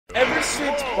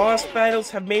since boss battles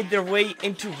have made their way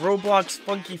into Roblox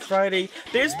Funky Friday,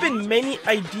 there's been many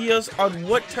ideas on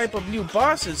what type of new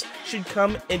bosses should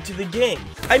come into the game.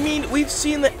 I mean, we've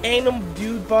seen the Anim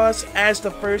Dude boss as the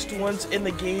first ones in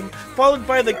the game, followed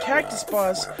by the Cactus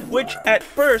boss, which at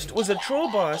first was a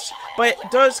troll boss, but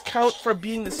it does count for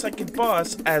being the second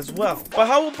boss as well. But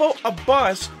how about a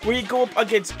boss where you go up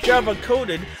against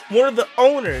JAVACODED, one of the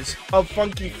owners of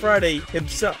Funky Friday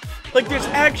himself? Like, there's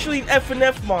actually an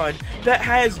FNF mod that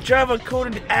has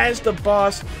JAVACODED as the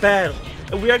boss battle.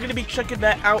 And we are going to be checking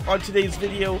that out on today's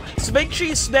video. So make sure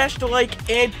you smash the like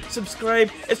and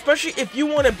subscribe, especially if you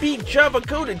want to beat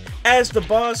JAVACODED as the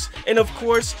boss. And of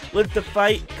course, let the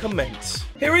fight commence.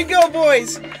 Here we go,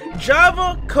 boys.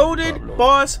 JAVACODED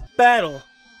boss battle.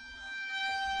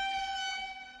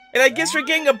 And I guess we're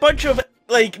getting a bunch of,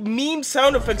 like, meme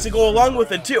sound effects to go along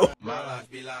with it, too. My life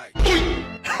be like...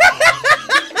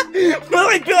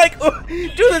 oh,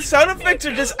 dude, the sound effects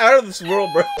are just out of this world,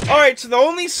 bro. Alright, so the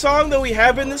only song that we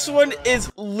have in this one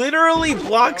is literally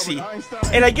Bloxy.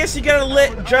 And I guess you gotta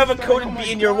let JAVACODED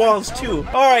be in your walls, too.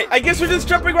 Alright, I guess we're just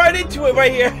jumping right into it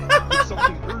right here.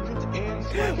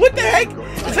 What the heck?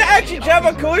 Is that actually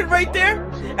JAVACODED right there?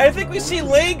 And I think we see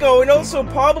Lego and also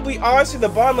probably Oz in the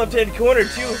bottom left-hand corner,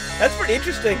 too. That's pretty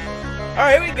interesting.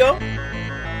 Alright, here we go.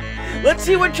 Let's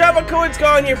see what JAVACODED's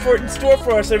got in here in store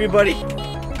for us, everybody.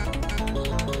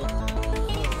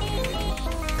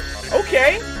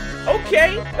 Okay,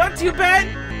 not too bad.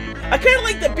 I kind of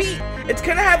like the beat. It's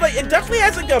kind of have like, it definitely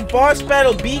has like a boss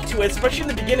battle beat to it, especially in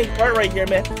the beginning part right here,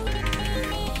 man.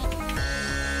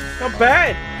 Not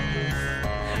bad.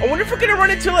 I wonder if we're gonna run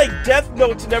into like death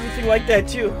notes and everything like that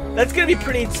too. That's gonna be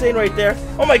pretty insane right there.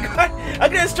 Oh my god,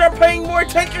 I'm gonna start paying more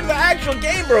attention to the actual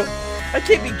game, bro. I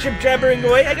can't be jib-jabbering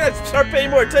away. I gotta start paying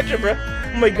more attention, bro.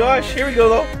 Oh my gosh, here we go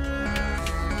though.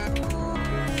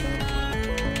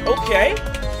 Okay.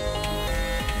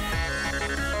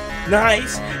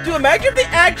 Nice. Dude, imagine if they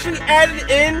actually added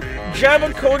in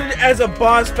JAVACODED as a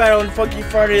boss battle in Funky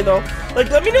Friday, though. Like,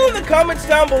 let me know in the comments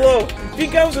down below if you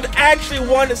guys would actually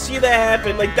want to see that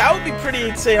happen. Like, that would be pretty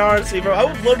insane, honestly, bro. I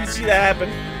would love to see that happen.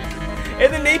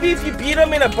 And then maybe if you beat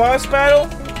him in a boss battle,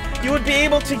 you would be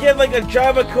able to get, like, a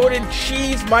JAVACODED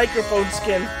cheese microphone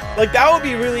skin. Like, that would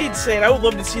be really insane. I would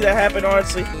love to see that happen,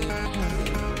 honestly.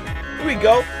 Here we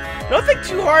go. Nothing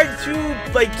too hard,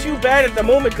 too bad at the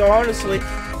moment, though, honestly.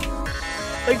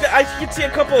 Like, I can see a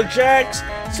couple of jacks,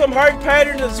 some hard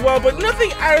patterns as well, but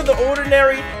nothing out of the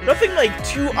ordinary, nothing, like,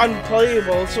 too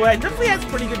unplayable, so it definitely has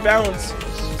pretty good balance,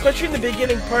 especially in the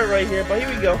beginning part right here, but here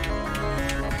we go.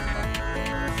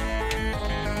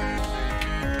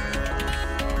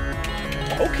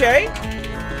 Okay.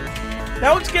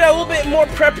 Now let's get a little bit more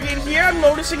preppy in here. I'm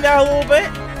noticing that a little bit.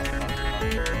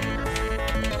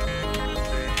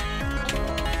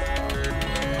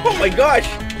 Oh my gosh.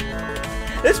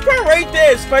 This part right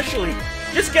there especially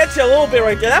just gets you a little bit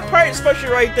right there. That part especially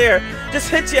right there just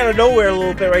hits you out of nowhere a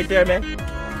little bit right there, man.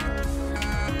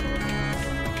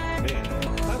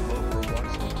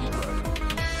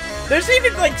 There's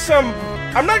even like some,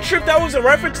 I'm not sure if that was a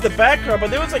reference to the background,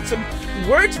 but there was like some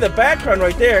words in the background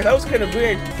right there. That was kind of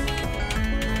weird.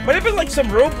 Might have been like some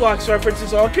Roblox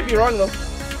references, so I could be wrong though.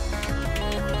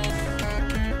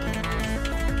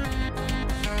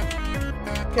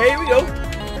 Okay, here we go.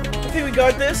 I think we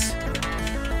got this.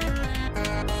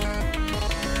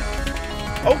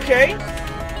 Okay.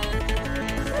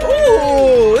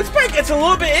 Ooh, this part gets a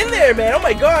little bit in there, man. Oh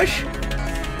my gosh.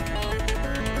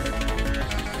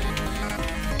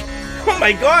 Oh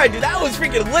my god, dude, that was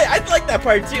freaking lit. I like that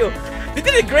part too. They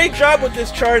did a great job with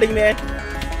this charting, man.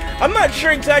 I'm not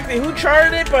sure exactly who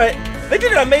charted it, but they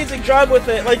did an amazing job with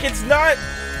it. Like,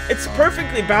 it's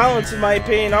perfectly balanced in my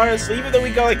opinion, honestly, even though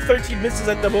we got like 13 misses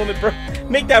at the moment, bro.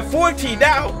 Make that 14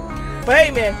 now. But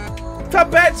hey, man,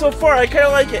 not bad so far. I kind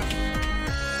of like it.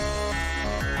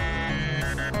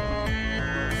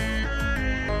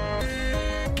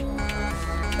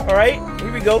 Alright,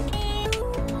 here we go.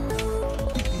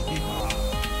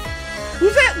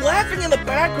 Who's that laughing in the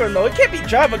background, though? It can't be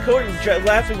JAVACODED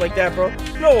laughing like that, bro.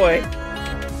 No way.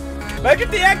 Imagine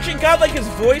if they actually got like his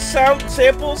voice sound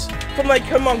samples from like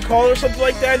Come On Call or something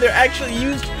like that, and they're actually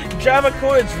used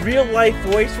JAVACODED's real life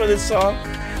voice for this song.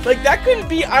 Like, that couldn't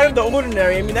be out of the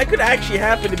ordinary. I mean, that could actually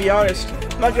happen, to be honest.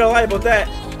 I'm not gonna lie about that.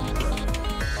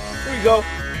 Here we go.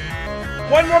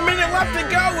 1 more minute left to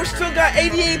go. We're still got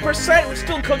 88%. We're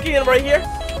still cooking it right here.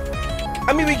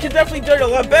 I mean, we could definitely do it a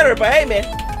lot better, but hey, man.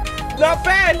 Not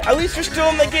bad. At least we're still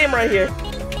in the game right here.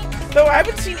 Though I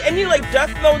haven't seen any, like,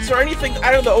 death notes or anything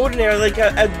out of the ordinary, like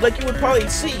you would probably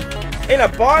see in a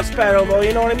boss battle, though,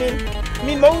 you know what I mean? I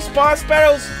mean, most boss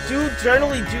battles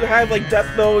generally do have like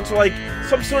death modes or like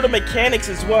some sort of mechanics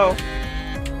as well.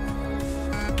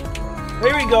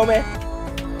 Here we go, man.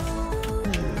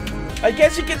 I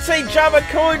guess you could say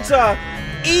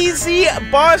JAVACODED's easy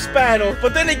boss battle,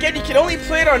 but then again, you can only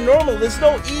play it on normal. There's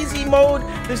no easy mode.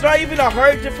 There's not even a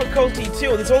hard difficulty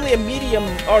too. There's only a medium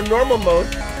or normal mode,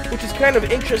 which is kind of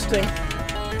interesting.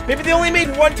 Maybe they only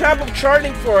made one type of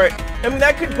charting for it. I mean,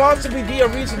 that could possibly be a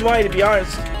reason why, to be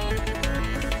honest.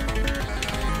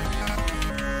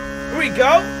 Here we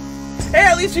go. Hey,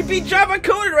 at least we beat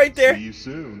JAVACODED right there. See you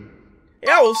soon.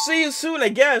 Yeah, we'll see you soon, I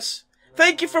guess.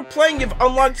 Thank you for playing. You've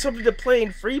unlocked something to play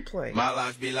in free play. My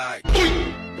life be like...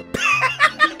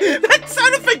 That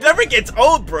sound effect never gets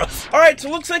old, bro. Alright, so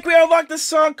looks like we unlocked a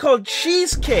song called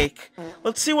Cheesecake.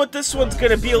 Let's see what this one's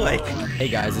gonna be like. Hey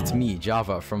guys, it's me,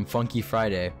 Java, from Funky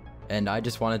Friday. And I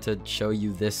just wanted to show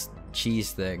you this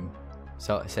cheese thing.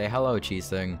 So, say hello, cheese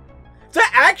thing. Is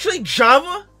that actually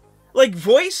Java? Like,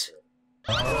 voice?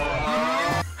 What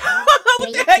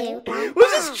the heck? Who's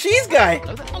this cheese guy?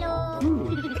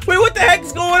 Wait, what the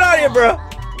heck's going on here, bro?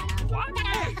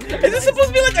 Is this supposed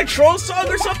to be like a troll song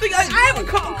or something? I have a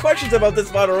couple questions about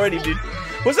this mod already, dude.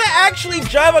 Was that actually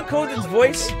JAVACODED's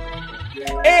voice?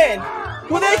 And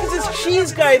who the heck is this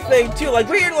cheese guy thing too? Like,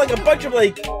 we're hearing like a bunch of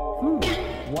like...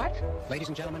 What? Ladies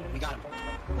and gentlemen, we got him.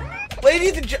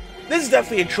 Ladies and this is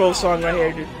definitely a troll song right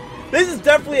here, dude. This is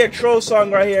definitely a troll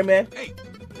song right here, man. Hey,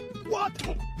 what?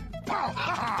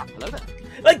 Hello there.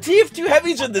 Like, TF2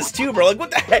 Heavy's in this too, bro. Like,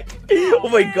 what the heck? Oh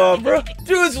my god, bro.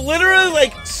 Dude, it's literally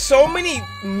like so many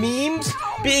memes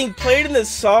being played in this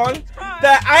song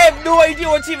that I have no idea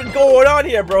what's even going on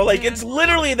here, bro. Like, it's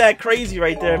literally that crazy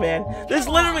right there, man. There's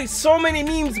literally so many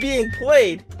memes being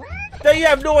played that you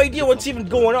have no idea what's even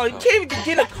going on. You can't even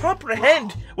begin to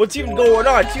comprehend what's even going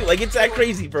on, too. Like, it's that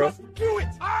crazy, bro.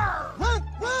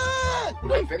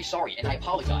 I'm very sorry, and I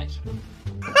apologize.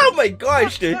 Oh my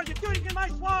gosh, dude.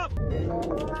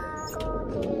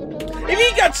 If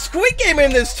you got Squid Game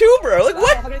in this too, bro. Like,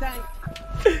 what?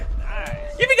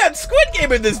 You even got Squid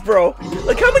Game in this, bro.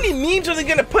 Like, how many memes are they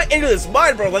gonna put into this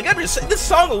mod, bro? Like, I'm just saying, this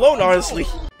song alone, honestly.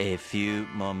 A few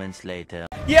moments later.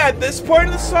 Yeah, at this part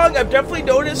of the song, I've definitely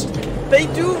noticed they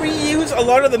do reuse a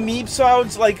lot of the meme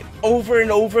sounds, like, over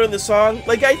and over in the song.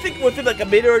 Like, I think within, like, a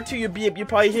minute or two, you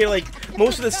probably hear, like,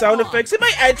 most of the sound effects. They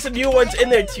might add some new ones in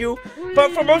there, too.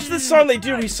 But for most of the song, they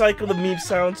do recycle the meme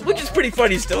sounds, which is pretty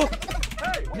funny still.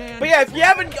 But yeah, if you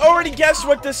haven't already guessed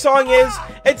what this song is,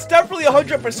 it's definitely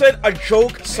 100% a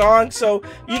joke song, so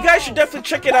you guys should definitely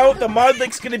check it out. The mod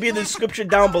link's gonna be in the description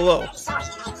down below.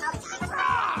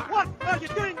 What are you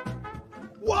doing?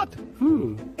 What?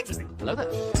 Interesting. Hello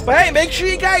there. But hey, make sure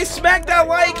you guys smack that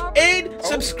like and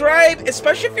subscribe,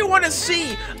 especially if you want to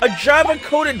see a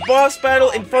JAVACODED boss battle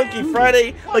in Funky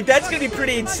Friday. Like, that's gonna be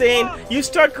pretty insane. You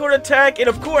start code attack, and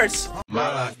of course, My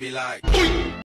life be like...